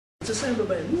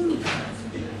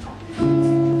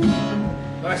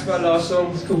That's my last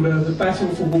song. It's called The Battle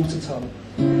for Water Tull.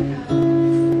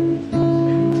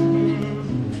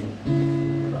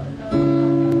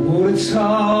 Water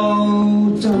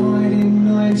Tull died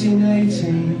in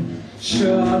 1918,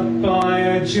 shot by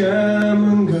a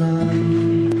German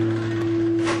gun.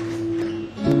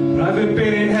 Private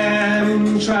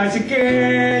Billingham tried to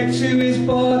get to his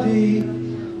body,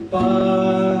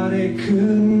 but it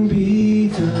couldn't be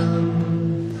done.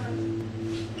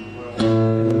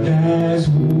 As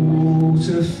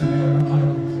water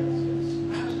fell,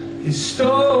 his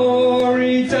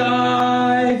story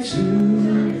died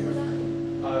too.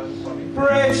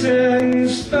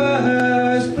 Britain's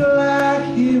first black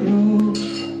hero,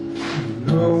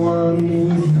 no one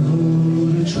would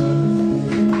know the truth.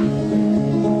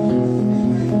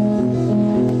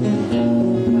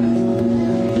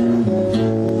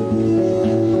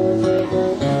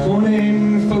 Born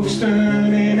in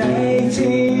Folkestone in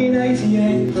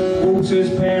 1888, Walter's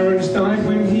parents died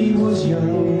when he was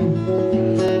young.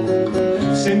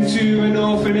 Sent to an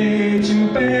orphanage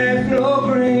in Bethnal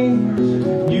Green,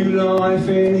 new life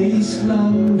in East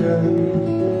London.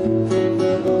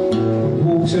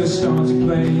 Walter started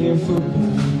playing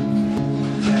football,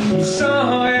 and he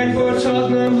signed for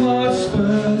Tottenham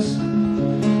Hotspurs.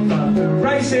 But the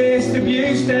racist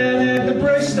abuse down at the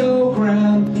Bristol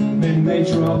ground meant they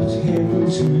dropped him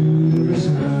to the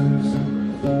reserves.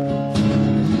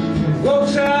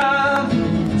 Walter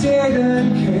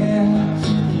didn't care.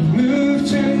 He moved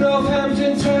to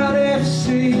Northampton Town FC.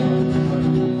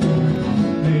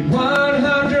 Made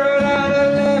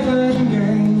 111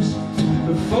 games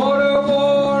before the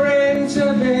war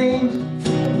intervened.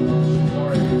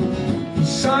 He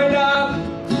signed up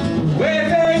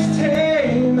with his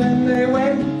team and they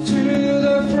went to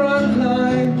the front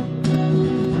line.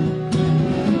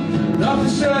 An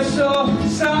officer saw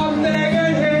something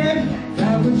in him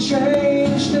that would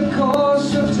change the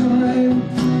course of time.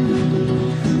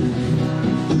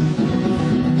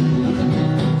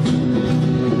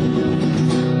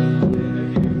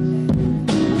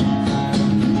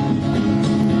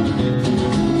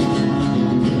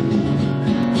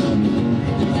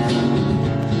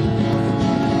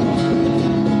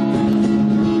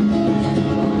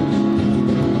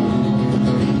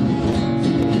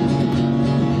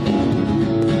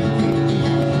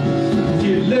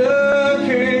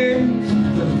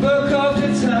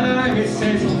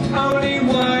 Only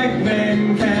white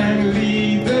men can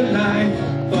lead the line,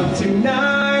 but in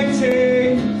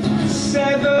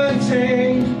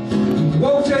 1917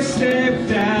 Walter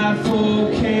stepped out for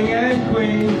king and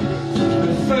queen,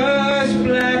 the first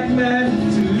black man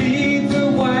to lead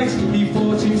the whites. He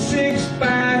fought in 6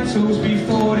 battles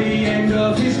before the end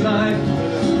of his life.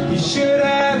 He should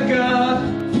have got the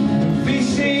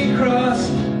VC Cross,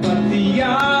 but the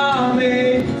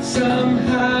army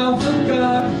somehow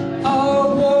forgot.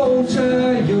 Oh,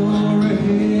 Walter, you're a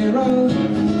hero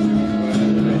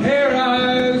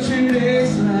to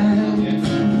this land.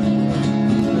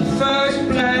 The first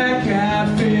black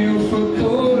outfield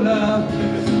footballer,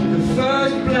 the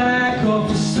first black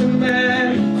officer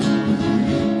man.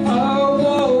 Oh,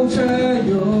 Walter,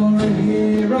 you're a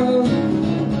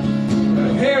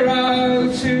hero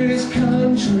to this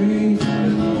country.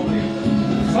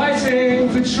 Fighting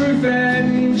for truth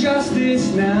and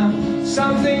justice now,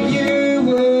 something you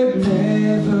would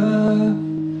never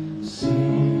see.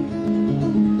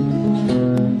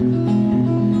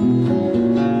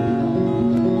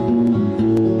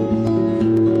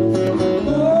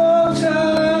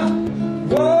 Walter,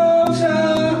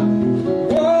 Walter,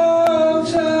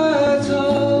 Walter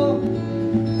Tull.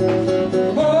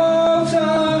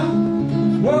 Walter,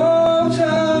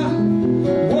 Walter,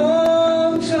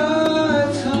 Walter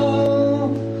Tull.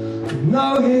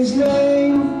 Know his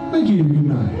name, but you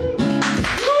know.